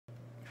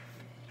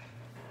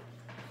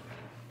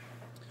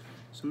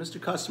So,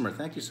 Mr. Customer,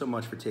 thank you so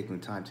much for taking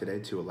the time today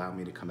to allow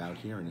me to come out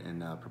here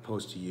and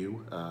propose to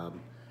you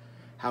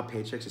how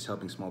Paychex is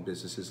helping small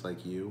businesses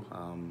like you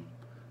kind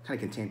of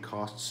contain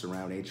costs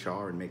around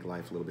HR and make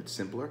life a little bit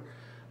simpler.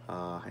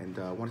 I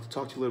wanted to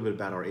talk to you a little bit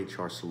about our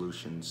HR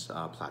solutions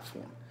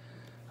platform.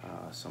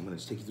 So I'm going to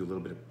just take you through a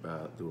little bit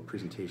through a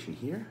presentation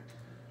here.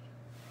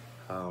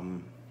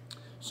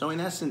 So in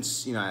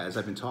essence, as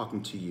I've been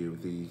talking to you,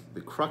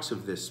 the crux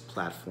of this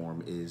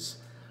platform is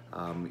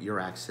your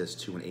access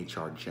to an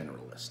HR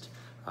generalist.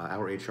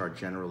 Our HR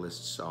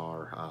generalists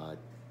are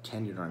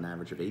tenured on an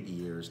average of 8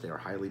 years. They are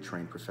highly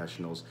trained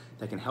professionals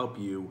that can help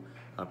you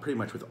pretty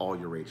much with all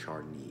your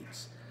HR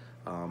needs.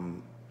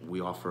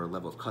 We offer a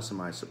level of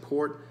customized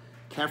support,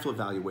 careful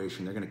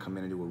evaluation. They're going to come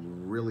in and do a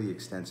really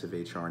extensive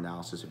HR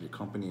analysis of your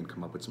company and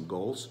come up with some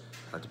goals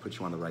to put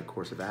you on the right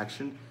course of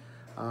action.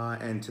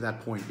 And to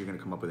that point, you're going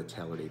to come up with a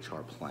tailored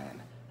HR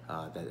plan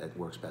that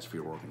works best for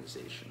your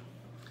organization.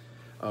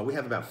 We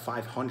have about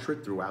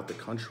 500 throughout the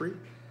country.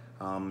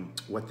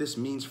 What this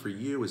means for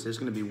you is there's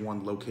going to be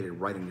one located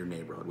right in your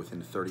neighborhood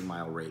within a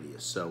 30-mile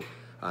radius. So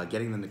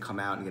getting them to come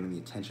out and getting the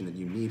attention that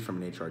you need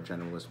from an HR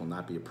generalist will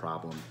not be a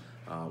problem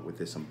with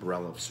this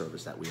umbrella of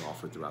service that we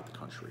offer throughout the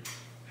country.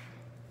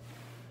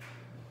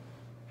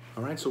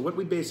 All right, so what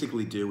we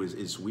basically do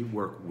is we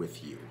work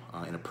with you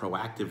in a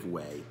proactive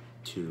way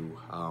to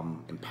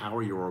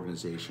empower your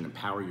organization,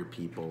 empower your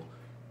people,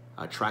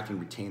 attract and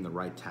retain the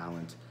right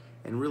talent,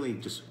 and really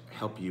just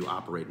help you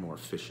operate more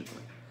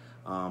efficiently.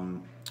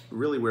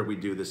 Really where we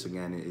do this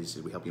again is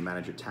we help you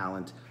manage your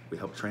talent, we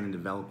help train and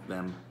develop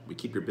them, we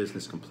keep your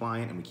business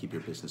compliant, and we keep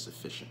your business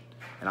efficient.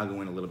 And I'll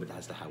go in a little bit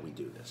as to how we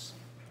do this.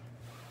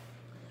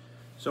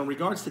 So in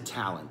regards to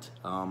talent,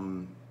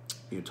 talking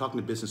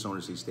to business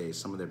owners these days,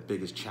 some of their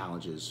biggest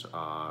challenges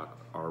are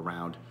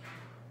around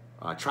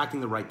attracting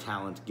the right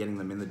talent, getting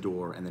them in the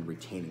door, and then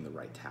retaining the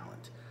right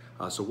talent.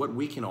 So what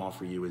we can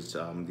offer you is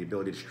the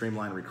ability to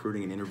streamline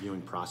recruiting and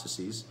interviewing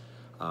processes,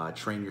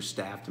 train your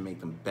staff to make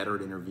them better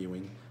at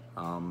interviewing,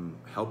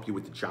 help you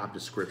with the job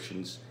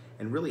descriptions,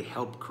 and really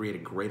help create a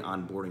great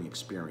onboarding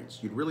experience.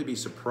 You'd really be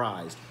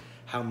surprised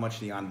how much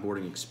the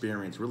onboarding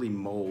experience really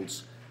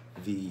molds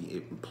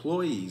the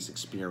employee's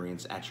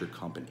experience at your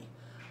company.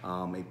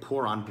 A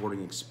poor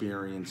onboarding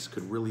experience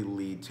could really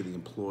lead to the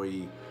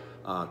employee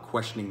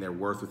questioning their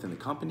worth within the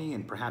company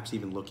and perhaps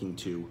even looking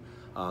to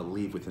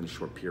leave within a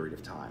short period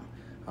of time.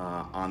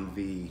 On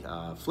the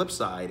flip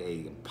side,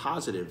 a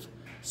positive,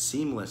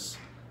 seamless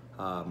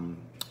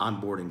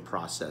onboarding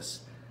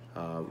process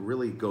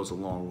really goes a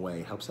long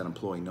way, helps that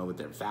employee know that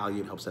they're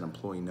valued, helps that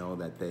employee know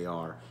that they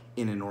are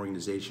in an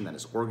organization that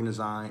is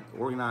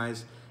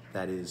organized,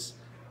 that is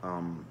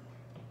one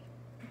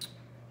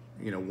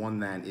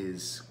that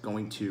is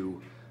going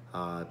to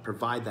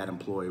provide that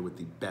employee with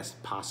the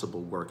best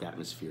possible work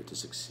atmosphere to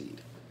succeed.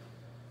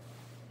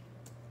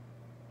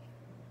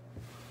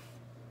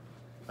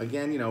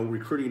 Again,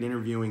 recruiting and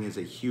interviewing is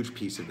a huge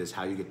piece of this,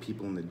 how you get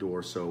people in the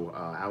door. So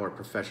our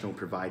professional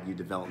provide you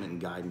development and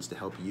guidance to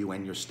help you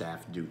and your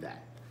staff do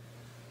that.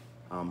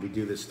 We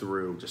do this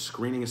through just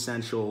screening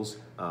essentials,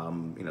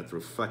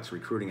 through flex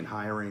recruiting and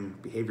hiring,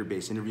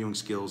 behavior-based interviewing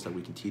skills that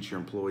we can teach your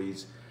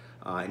employees,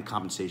 and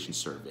compensation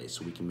surveys,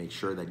 so we can make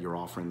sure that you're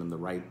offering them the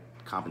right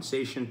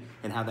compensation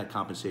and how that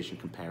compensation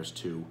compares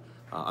to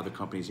other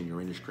companies in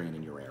your industry and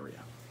in your area.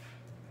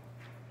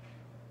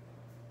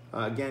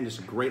 Again, just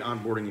a great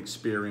onboarding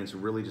experience. It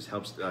really just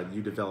helps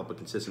you develop a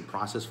consistent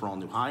process for all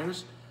new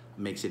hires.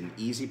 It makes it an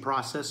easy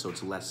process, so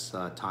it's less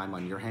time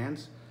on your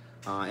hands.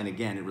 And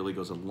again, it really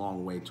goes a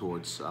long way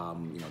towards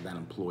that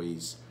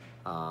employee's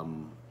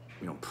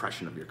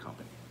impression of your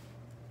company.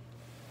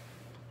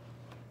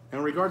 And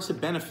in regards to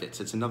benefits,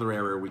 it's another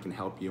area we can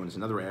help you, and it's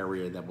another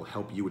area that will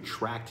help you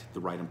attract the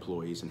right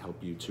employees and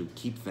help you to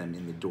keep them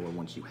in the door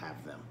once you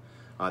have them.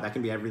 That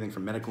can be everything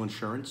from medical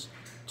insurance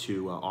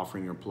to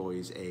offering your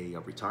employees a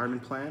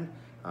retirement plan,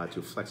 to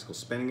a flexible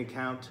spending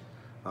account,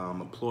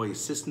 employee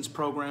assistance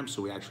program.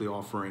 So we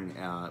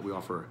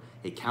offer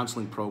a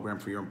counseling program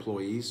for your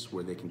employees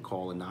where they can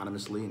call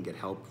anonymously and get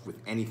help with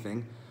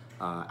anything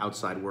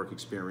outside work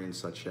experience,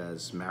 such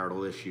as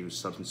marital issues,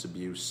 substance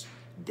abuse,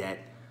 debt.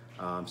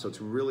 So it's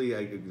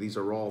really, these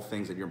are all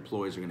things that your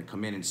employees are going to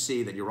come in and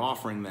see that you're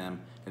offering them,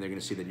 and they're going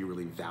to see that you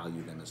really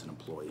value them as an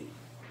employee.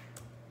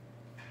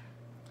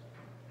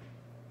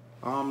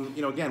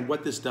 Again,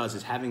 what this does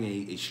is having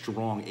a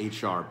strong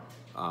HR,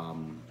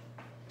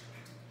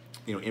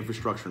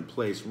 infrastructure in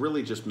place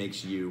really just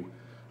makes you,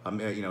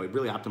 it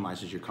really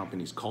optimizes your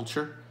company's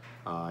culture.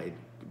 It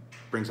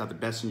brings out the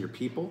best in your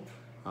people,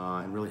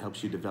 and really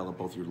helps you develop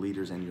both your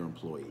leaders and your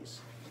employees.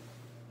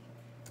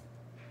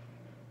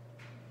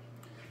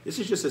 This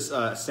is just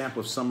a sample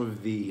of some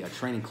of the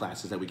training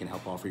classes that we can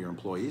help offer your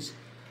employees.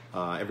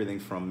 Everything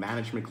from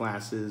management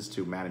classes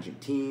to managing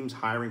teams,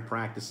 hiring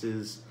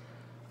practices,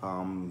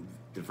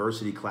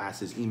 diversity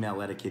classes,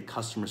 email etiquette,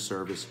 customer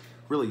service,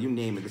 really you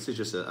name it. This is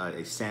just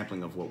a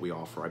sampling of what we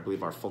offer. I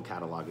believe our full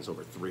catalog is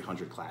over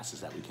 300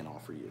 classes that we can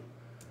offer you.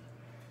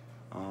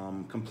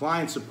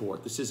 Compliance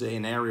support. This is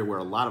an area where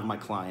a lot of my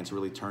clients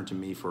really turn to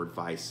me for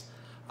advice.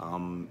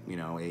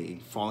 A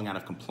falling out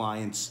of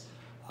compliance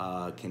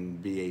can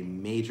be a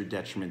major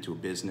detriment to a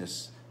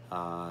business.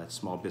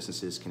 Small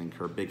businesses can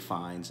incur big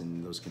fines,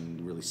 and those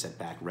can really set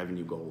back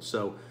revenue goals.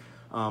 So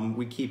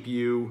we keep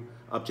you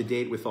up to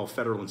date with all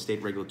federal and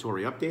state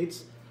regulatory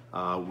updates.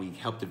 We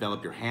help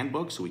develop your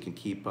handbook so we can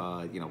keep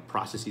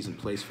processes in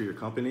place for your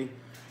company.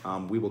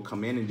 We will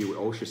come in and do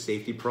OSHA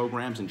safety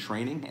programs and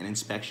training and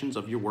inspections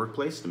of your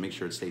workplace to make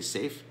sure it stays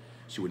safe,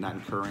 so you would not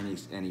incur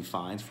any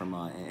fines from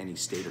any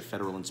state or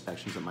federal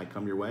inspections that might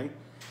come your way.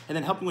 And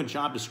then helping with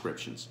job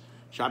descriptions.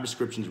 Job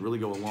descriptions really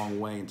go a long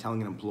way in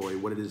telling an employee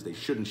what it is they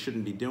should and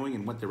shouldn't be doing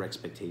and what their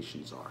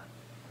expectations are.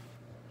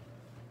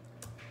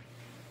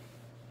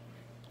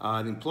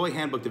 The employee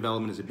handbook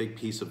development is a big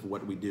piece of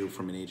what we do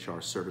from an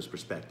HR service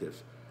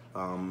perspective.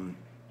 Even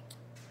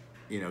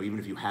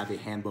if you have a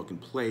handbook in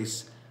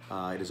place,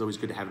 it is always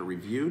good to have it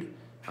reviewed.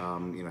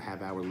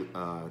 Have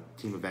our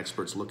team of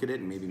experts look at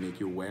it and maybe make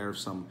you aware of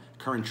some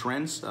current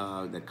trends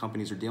that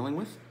companies are dealing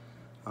with.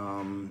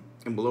 And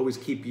we'll always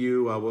keep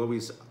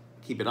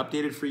it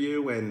updated for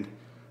you, and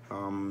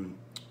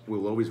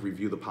we'll always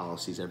review the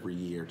policies every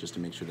year just to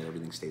make sure that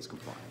everything stays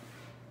compliant.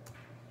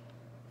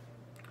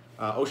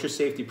 OSHA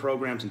safety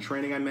programs and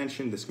training I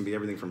mentioned. This can be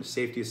everything from a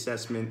safety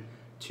assessment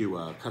to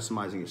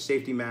customizing your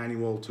safety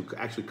manual to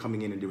actually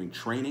coming in and doing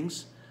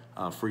trainings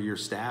for your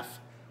staff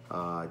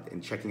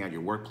and checking out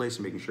your workplace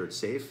and making sure it's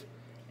safe.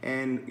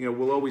 And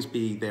we'll always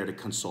be there to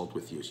consult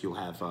with you. So you'll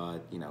have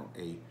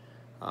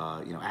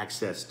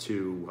access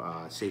to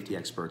safety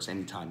experts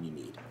anytime you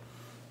need.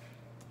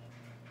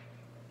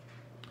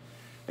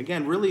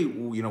 Again, really,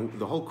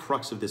 the whole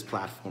crux of this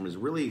platform is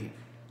really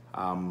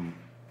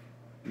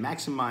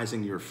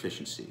maximizing your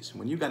efficiencies.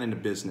 When you got into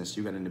business,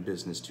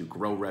 to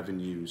grow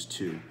revenues,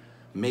 to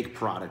make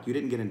product. You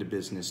didn't get into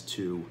business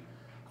to,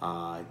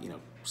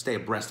 stay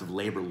abreast of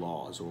labor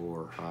laws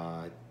or,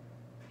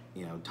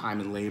 time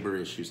and labor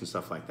issues and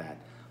stuff like that.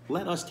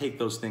 Let us take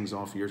those things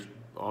off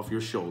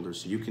your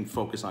shoulders so you can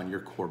focus on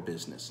your core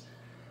business.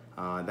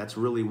 That's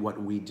really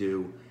what we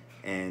do.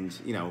 And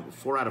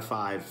 4 out of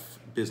 5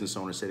 business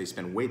owners say they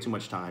spend way too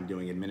much time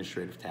doing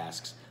administrative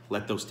tasks.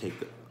 Let us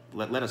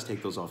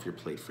take those off your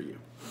plate for you.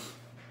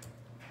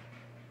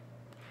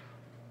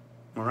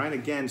 All right,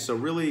 again, so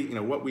really,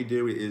 what we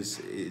do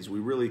is we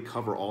really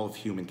cover all of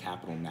human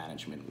capital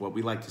management. What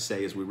we like to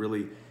say is we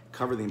really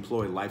cover the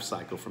employee life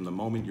cycle from the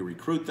moment you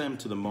recruit them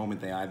to the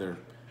moment they either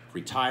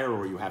retire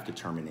or you have to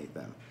terminate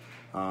them.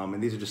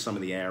 And these are just some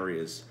of the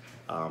areas,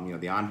 the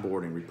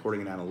onboarding,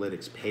 reporting and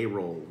analytics,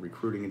 payroll,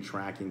 recruiting and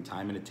tracking,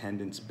 time and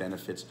attendance,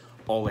 benefits,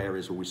 all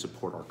areas where we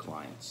support our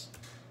clients.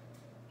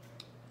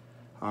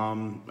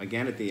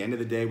 Again, at the end of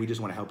the day, we just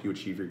want to help you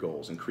achieve your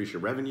goals, increase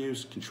your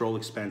revenues, control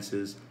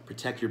expenses,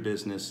 protect your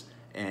business,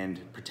 and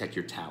protect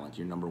your talent,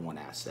 your #1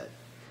 asset.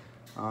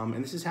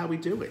 And this is how we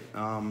do it.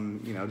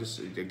 Just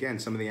again,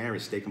 some of the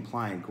areas: stay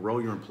compliant, grow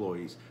your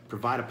employees,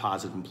 provide a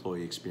positive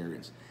employee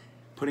experience.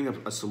 Putting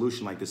a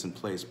solution like this in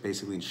place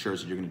basically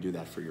ensures that you're going to do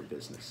that for your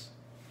business.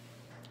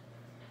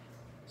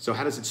 So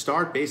how does it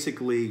start?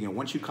 Basically,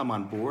 once you come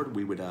on board,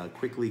 we would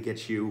quickly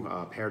get you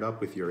paired up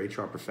with your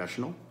HR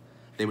professional.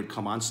 They would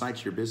come on site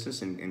to your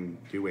business and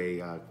do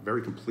a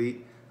very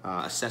complete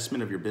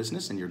assessment of your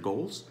business and your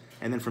goals,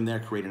 and then from there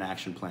create an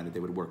action plan that they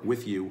would work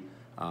with you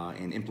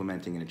in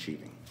implementing and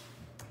achieving.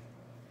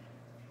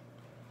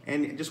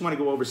 And just want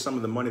to go over some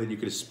of the money that you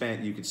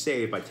could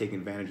save by taking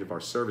advantage of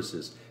our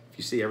services. If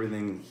you see,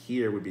 everything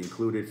here would be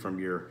included from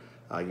your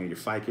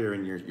FICA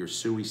and your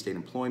SUI, state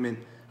employment,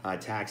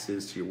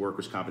 taxes to your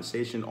workers'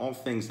 compensation, all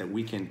things that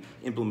we can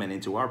implement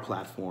into our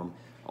platform,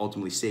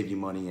 ultimately save you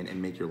money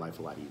and make your life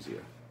a lot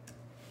easier.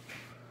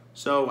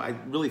 So I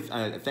really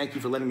thank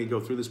you for letting me go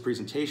through this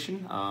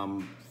presentation.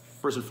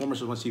 First and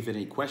foremost, I want to see if you have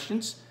any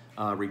questions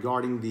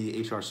regarding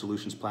the HR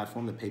solutions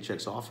platform that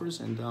Paychex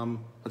offers, and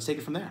let's take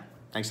it from there.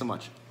 Thanks so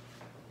much.